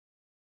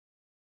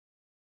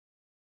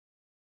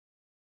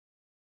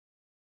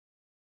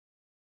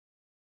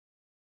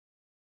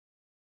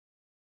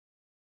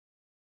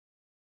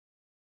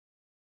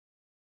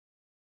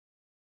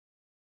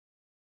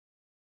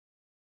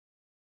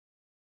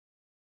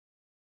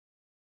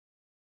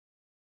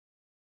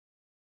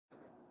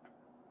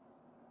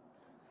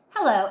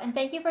Hello, and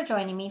thank you for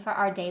joining me for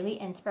our daily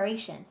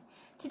inspirations.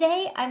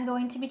 Today, I'm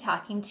going to be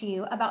talking to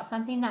you about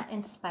something that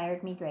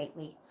inspired me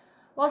greatly.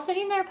 While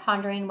sitting there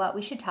pondering what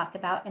we should talk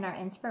about in our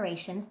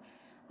inspirations,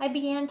 I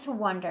began to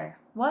wonder,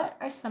 what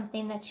are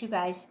something that you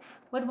guys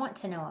would want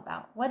to know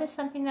about? What is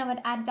something that would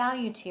add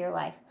value to your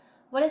life?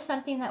 What is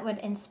something that would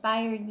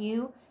inspire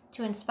you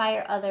to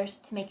inspire others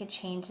to make a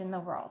change in the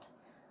world?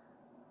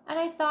 And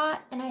I thought,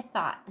 and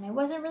I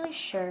wasn't really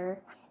sure,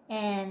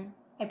 and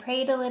I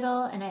prayed a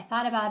little, and I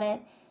thought about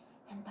it,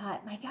 and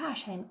thought, my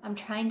gosh, I'm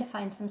trying to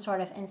find some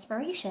sort of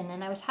inspiration,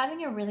 and I was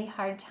having a really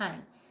hard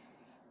time.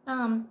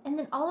 And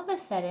then all of a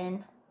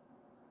sudden,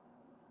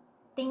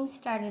 things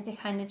started to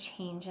kind of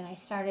change, and I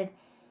started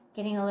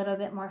getting a little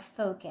bit more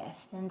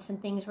focused, and some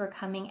things were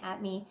coming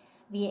at me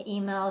via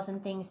emails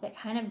and things that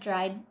kind of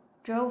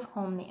drove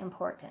home the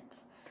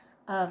importance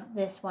of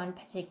this one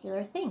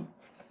particular thing.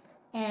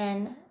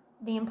 And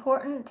the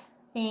important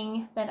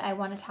thing that I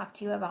want to talk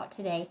to you about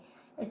today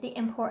is the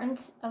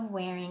importance of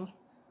wearing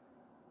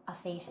a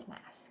face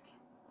mask.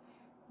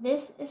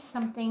 This is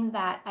something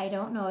that I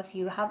don't know if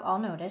you have all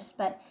noticed,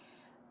 but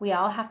we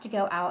all have to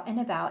go out and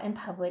about in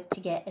public to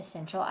get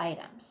essential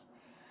items.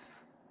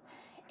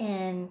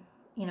 And,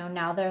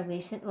 now they're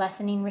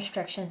lessening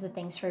restrictions and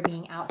things for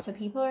being out, so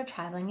people are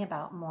traveling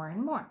about more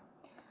and more.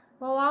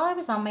 Well, while I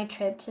was on my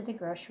trip to the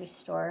grocery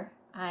store,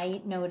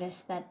 I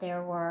noticed that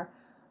there were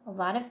a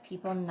lot of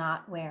people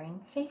not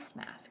wearing face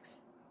masks.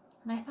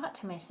 And I thought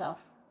to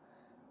myself,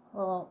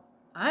 well,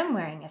 I'm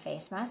wearing a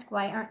face mask.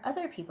 Why aren't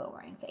other people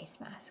wearing face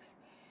masks?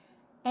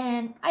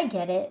 And I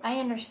get it. I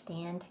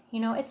understand.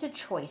 It's a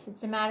choice.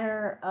 It's a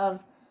matter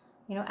of,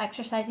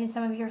 exercising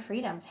some of your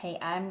freedoms. Hey,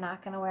 I'm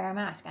not going to wear a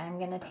mask. I'm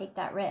going to take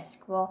that risk.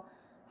 Well,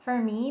 for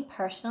me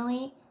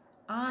personally,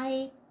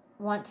 I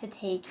want to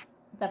take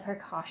the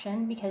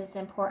precaution because it's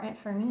important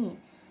for me.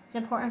 It's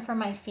important for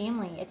my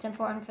family. It's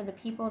important for the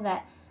people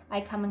that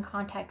I come in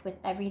contact with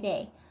every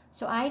day.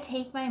 So I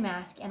take my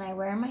mask and I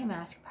wear my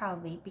mask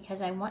proudly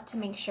because I want to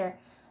make sure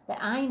that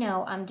I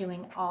know I'm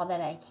doing all that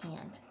I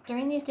can.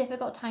 During these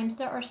difficult times,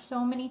 there are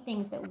so many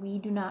things that we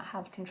do not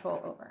have control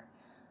over.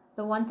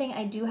 The one thing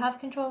I do have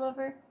control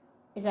over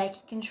is I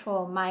can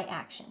control my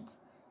actions.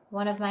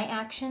 One of my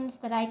actions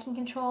that I can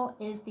control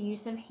is the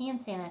use of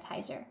hand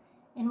sanitizer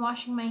and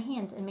washing my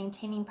hands and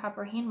maintaining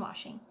proper hand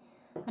washing.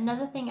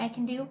 Another thing I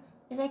can do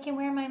is I can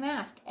wear my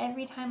mask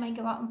every time I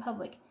go out in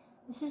public.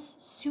 This is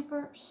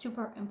super,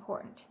 super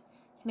important to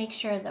make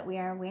sure that we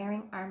are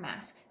wearing our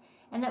masks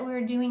and that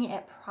we're doing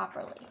it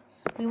properly.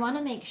 We want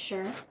to make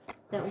sure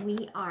that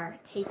we are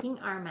taking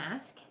our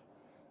mask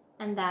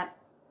and that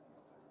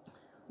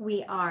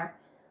we are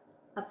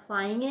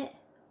applying it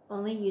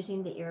only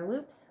using the ear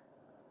loops.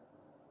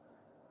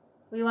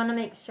 We want to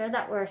make sure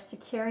that we're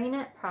securing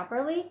it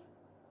properly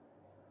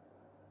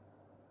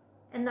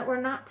and that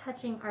we're not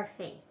touching our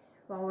face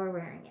while we're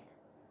wearing it.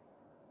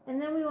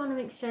 And then we want to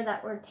make sure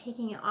that we're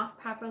taking it off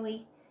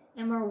properly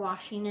and we're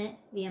washing it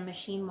via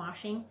machine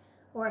washing,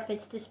 or if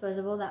it's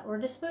disposable, that we're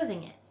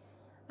disposing it.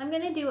 I'm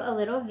going to do a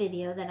little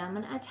video that I'm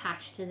going to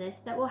attach to this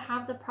that will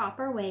have the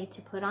proper way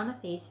to put on a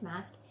face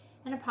mask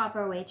and a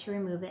proper way to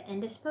remove it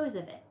and dispose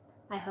of it.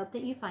 I hope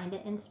that you find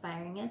it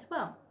inspiring as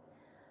well.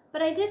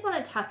 But I did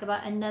want to talk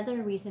about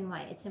another reason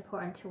why it's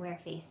important to wear a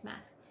face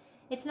mask.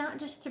 It's not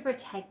just to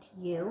protect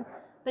you,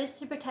 but it's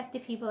to protect the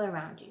people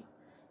around you.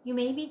 You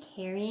may be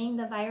carrying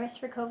the virus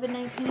for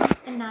COVID-19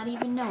 and not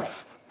even know it.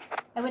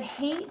 I would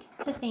hate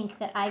to think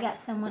that I got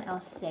someone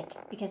else sick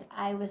because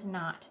I was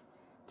not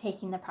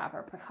taking the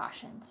proper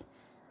precautions.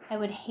 I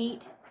would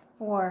hate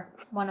for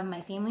one of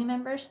my family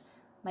members,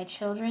 my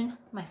children,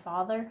 my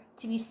father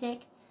to be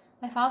sick.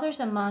 My father's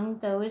among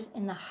those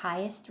in the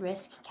highest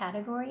risk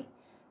category.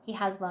 He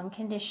has lung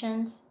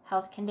conditions,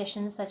 health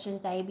conditions such as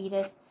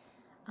diabetes.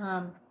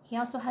 He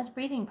also has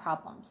breathing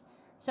problems.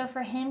 So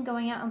for him,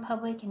 going out in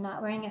public and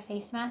not wearing a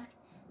face mask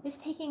is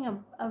taking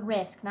a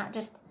risk, not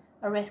just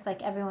a risk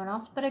like everyone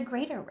else, but a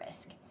greater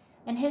risk.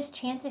 And his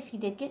chance, if he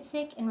did get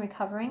sick and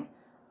recovering,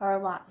 are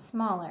a lot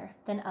smaller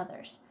than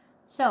others.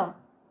 So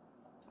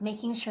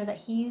making sure that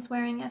he's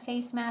wearing a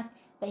face mask,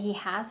 that he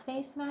has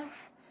face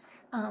masks,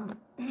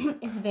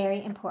 is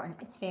very important.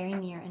 It's very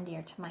near and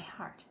dear to my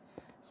heart.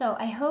 So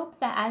I hope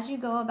that as you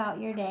go about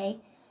your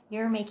day,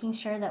 you're making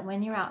sure that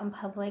when you're out in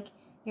public,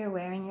 you're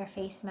wearing your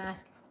face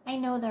mask. I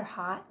know they're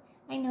hot.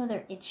 I know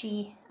they're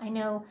itchy. I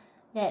know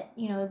that,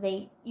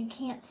 you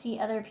can't see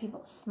other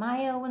people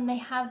smile when they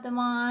have them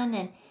on,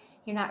 and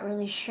you're not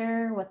really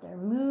sure what their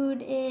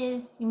mood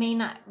is. You may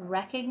not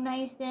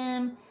recognize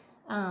them.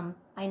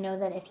 I know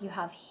that if you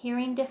have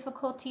hearing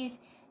difficulties,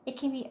 it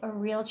can be a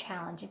real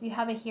challenge. If you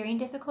have a hearing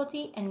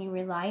difficulty and you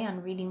rely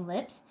on reading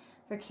lips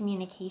for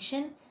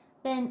communication,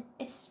 then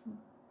it's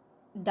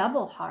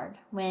double hard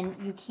when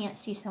you can't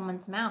see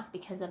someone's mouth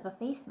because of a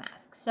face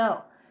mask.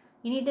 So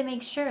you need to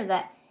make sure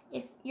that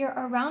if you're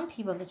around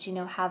people that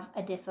have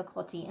a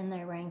difficulty and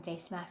they're wearing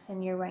face masks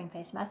and you're wearing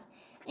face masks,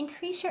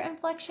 increase your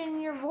inflection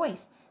in your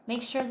voice.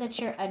 Make sure that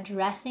you're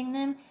addressing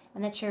them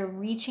and that you're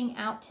reaching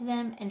out to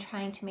them and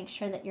trying to make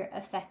sure that you're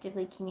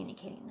effectively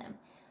communicating them.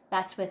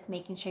 That's with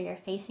making sure you're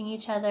facing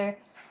each other,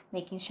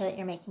 making sure that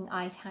you're making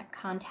eye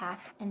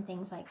contact and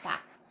things like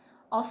that.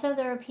 Also,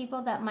 there are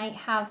people that might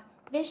have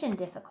vision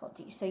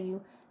difficulties, so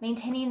you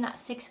maintaining that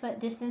 6-foot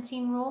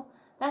distancing rule,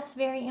 that's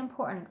very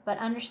important. But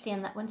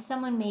understand that when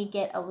someone may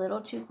get a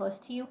little too close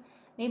to you,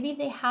 maybe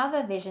they have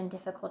a vision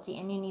difficulty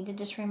and you need to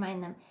just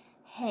remind them,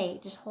 hey,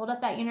 just hold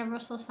up that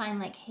universal sign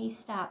like, hey,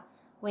 stop,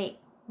 wait,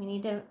 we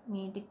need to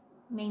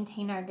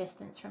maintain our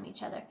distance from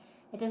each other.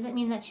 It doesn't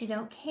mean that you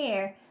don't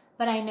care,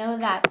 but I know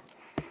that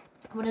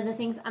one of the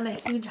things, I'm a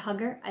huge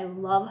hugger. I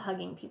love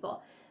hugging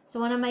people. So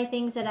one of my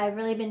things that I've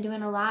really been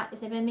doing a lot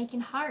is I've been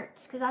making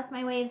hearts, because that's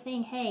my way of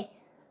saying, hey,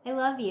 I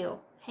love you.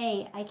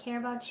 Hey, I care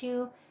about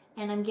you,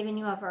 and I'm giving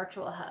you a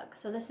virtual hug.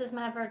 So this is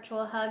my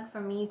virtual hug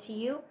from me to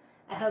you.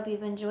 I hope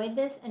you've enjoyed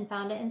this and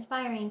found it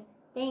inspiring.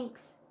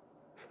 Thanks.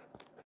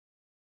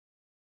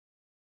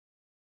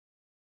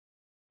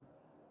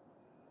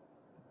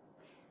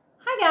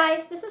 Hi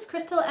guys, this is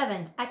Crystala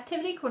Evans,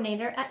 Activity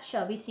Coordinator at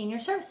Shelby Senior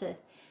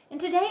Services. And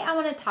today I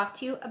want to talk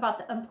to you about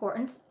the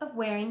importance of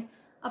wearing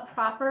a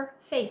proper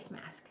face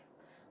mask.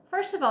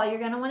 First of all, you're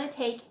going to want to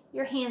take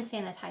your hand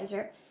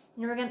sanitizer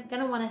and you're going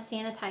to want to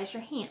sanitize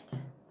your hands.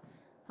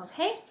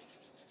 Okay?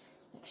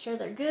 Make sure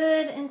they're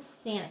good and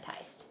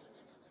sanitized.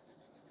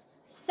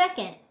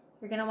 Second,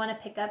 you're going to want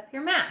to pick up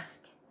your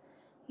mask.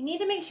 You need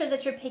to make sure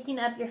that you're picking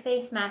up your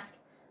face mask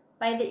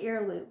by the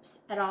ear loops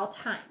at all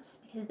times,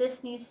 because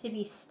this needs to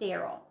be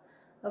sterile.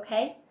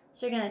 Okay?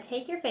 So you're going to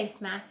take your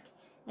face mask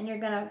and you're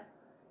going to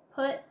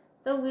put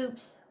the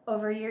loops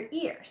over your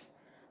ears.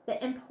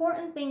 The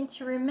important thing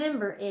to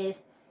remember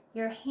is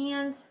your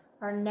hands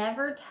are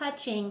never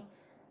touching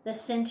the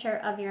center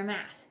of your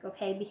mask,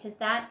 okay? Because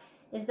that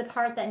is the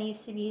part that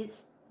needs to be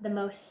the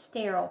most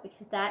sterile,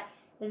 because that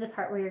is the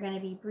part where you're going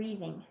to be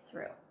breathing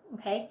through,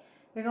 okay?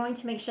 You're going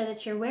to make sure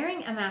that you're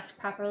wearing a mask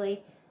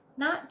properly,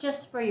 not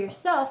just for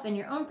yourself and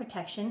your own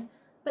protection,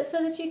 but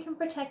so that you can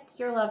protect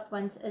your loved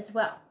ones as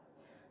well.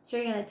 So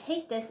you're going to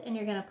take this and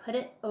you're going to put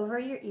it over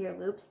your ear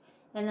loops,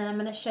 and then I'm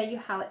going to show you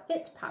how it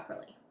fits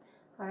properly.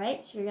 All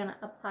right, so you're going to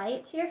apply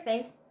it to your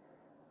face,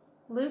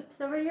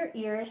 loops over your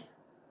ears.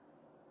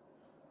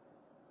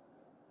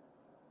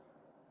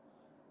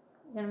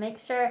 You're going to make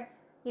sure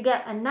you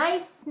get a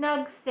nice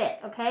snug fit,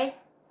 okay?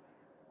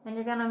 And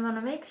you're going to want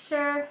to make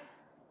sure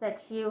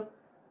that you,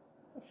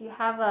 if you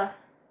have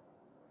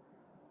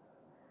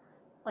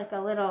like a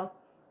little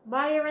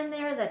wire in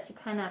there, that you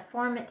kind of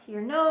form it to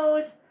your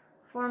nose,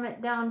 form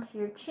it down to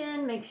your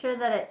chin, make sure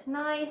that it's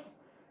nice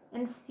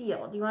and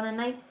sealed. You want a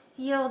nice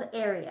sealed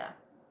area,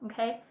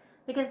 okay?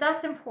 Because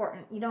that's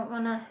important. You don't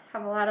want to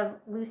have a lot of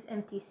loose,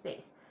 empty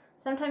space.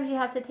 Sometimes you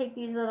have to take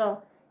these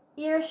little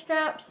ear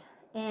straps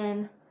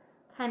and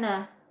kind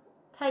of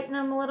tighten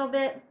them a little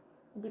bit.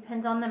 It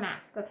depends on the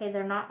mask, okay?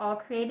 They're not all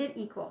created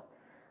equal.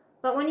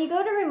 But when you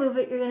go to remove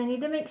it, you're going to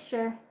need to make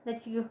sure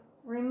that you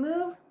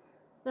remove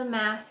the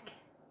mask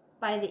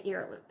by the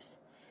ear loops.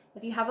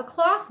 If you have a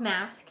cloth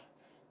mask,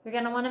 you're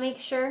going to want to make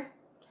sure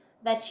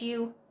that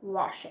you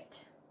wash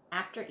it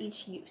after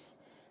each use.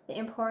 The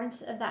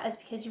importance of that is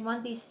because you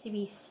want these to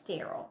be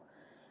sterile.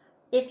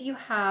 If you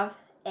have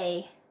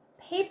a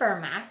paper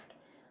mask,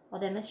 I'll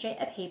demonstrate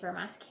a paper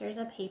mask. Here's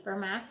a paper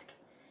mask.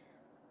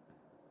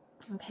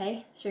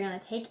 Okay, so you're going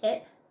to take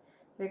it.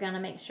 You're going to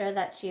make sure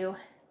that you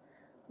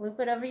loop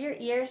it over your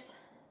ears,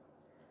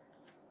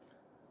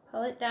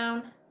 pull it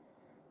down,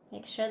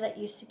 make sure that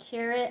you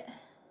secure it,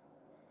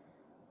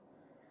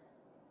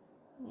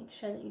 make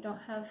sure that you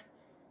don't have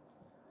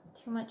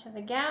too much of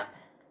a gap,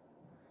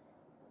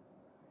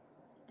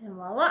 and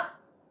voila.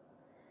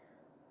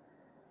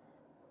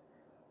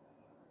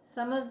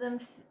 Some of them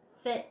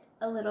fit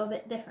a little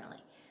bit differently.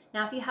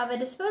 Now, if you have a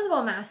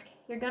disposable mask,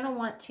 you're going to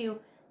want to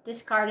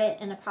discard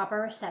it in a proper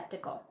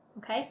receptacle,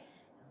 okay?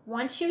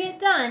 Once you get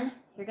done,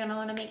 you're going to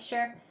want to make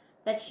sure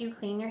that you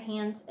clean your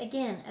hands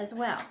again as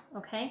well,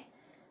 okay?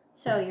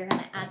 So you're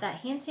going to add that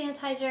hand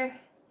sanitizer,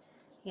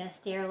 you're going to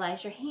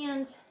sterilize your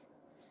hands,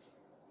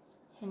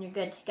 and you're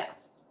good to go.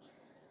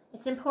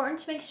 It's important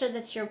to make sure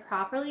that you're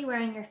properly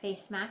wearing your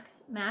face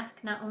mask,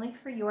 not only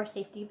for your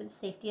safety, but the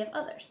safety of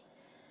others.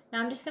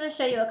 Now I'm just going to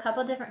show you a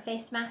couple different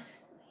face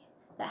masks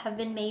that have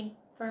been made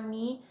for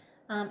me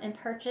and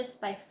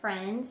purchased by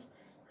friends.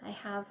 I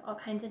have all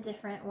kinds of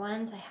different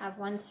ones. I have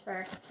ones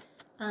for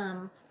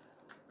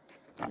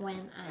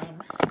when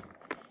I'm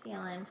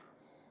feeling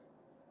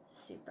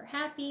super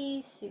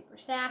happy, super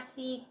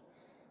sassy.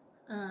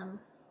 And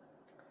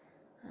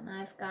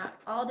I've got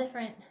all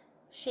different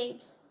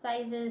shapes,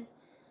 sizes,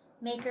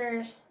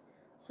 makers,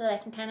 so that I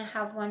can kind of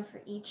have one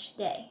for each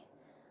day.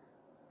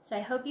 So I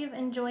hope you've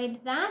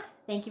enjoyed that.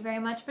 Thank you very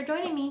much for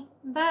joining me.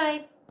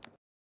 Bye.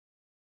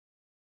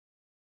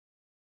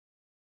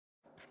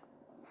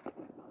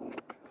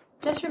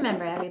 Just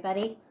remember,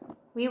 everybody,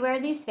 we wear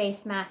these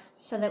face masks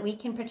so that we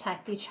can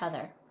protect each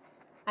other.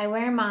 I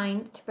wear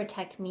mine to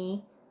protect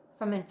me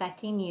from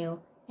infecting you,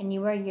 and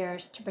you wear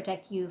yours to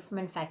protect you from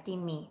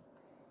infecting me.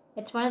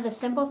 It's one of the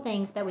simple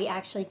things that we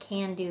actually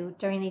can do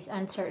during these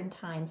uncertain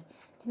times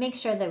to make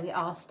sure that we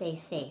all stay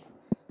safe.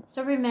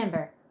 So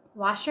remember,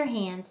 wash your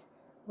hands,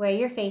 wear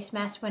your face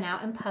mask when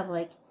out in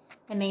public,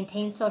 and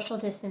maintain social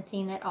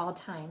distancing at all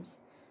times.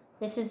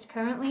 This is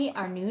currently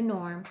our new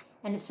norm,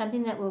 and it's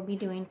something that we'll be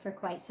doing for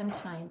quite some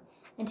time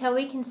until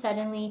we can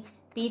suddenly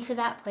be to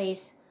that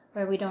place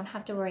where we don't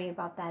have to worry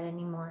about that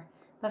anymore.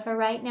 But for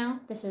right now,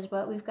 this is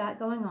what we've got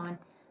going on.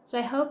 So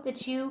I hope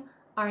that you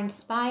are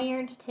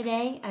inspired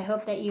today. I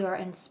hope that you are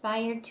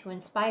inspired to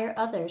inspire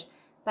others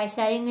by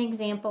setting an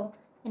example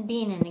and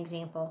being an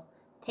example.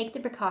 Take the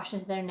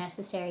precautions that are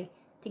necessary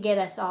to get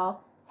us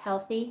all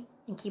healthy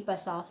and keep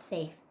us all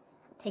safe.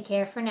 Take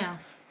care for now.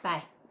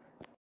 Bye.